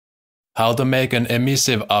How to make an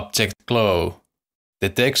emissive object glow. The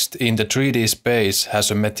text in the 3D space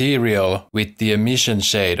has a material with the emission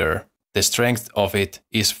shader. The strength of it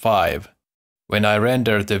is 5. When I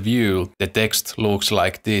render the view, the text looks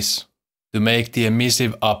like this. To make the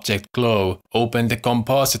emissive object glow, open the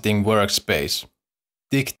compositing workspace.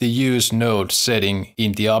 Tick the Use Node setting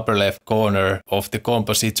in the upper left corner of the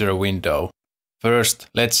compositor window. First,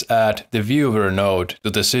 let's add the Viewer node to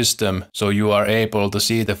the system so you are able to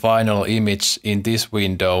see the final image in this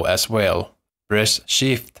window as well. Press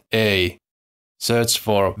Shift-A, search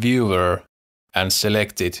for Viewer, and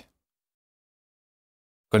select it.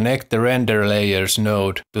 Connect the Render Layers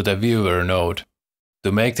node to the Viewer node.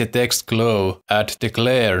 To make the text glow, add the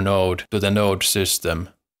Glare node to the node system.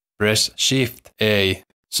 Press Shift-A,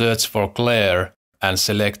 search for Glare, and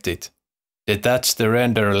select it. Detach the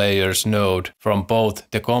Render Layers node from both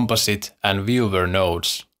the Composite and Viewer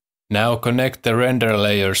nodes. Now connect the Render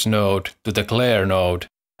Layers node to the Glare node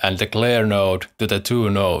and the Glare node to the two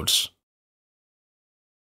nodes.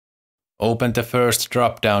 Open the first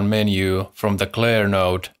drop-down menu from the Glare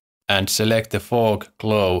node and select the Fog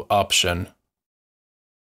Glow option.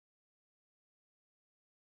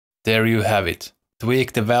 There you have it.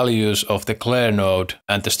 Tweak the values of the Glare node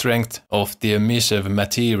and the strength of the emissive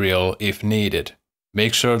material if needed.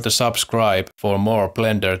 Make sure to subscribe for more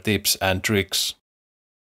Blender tips and tricks.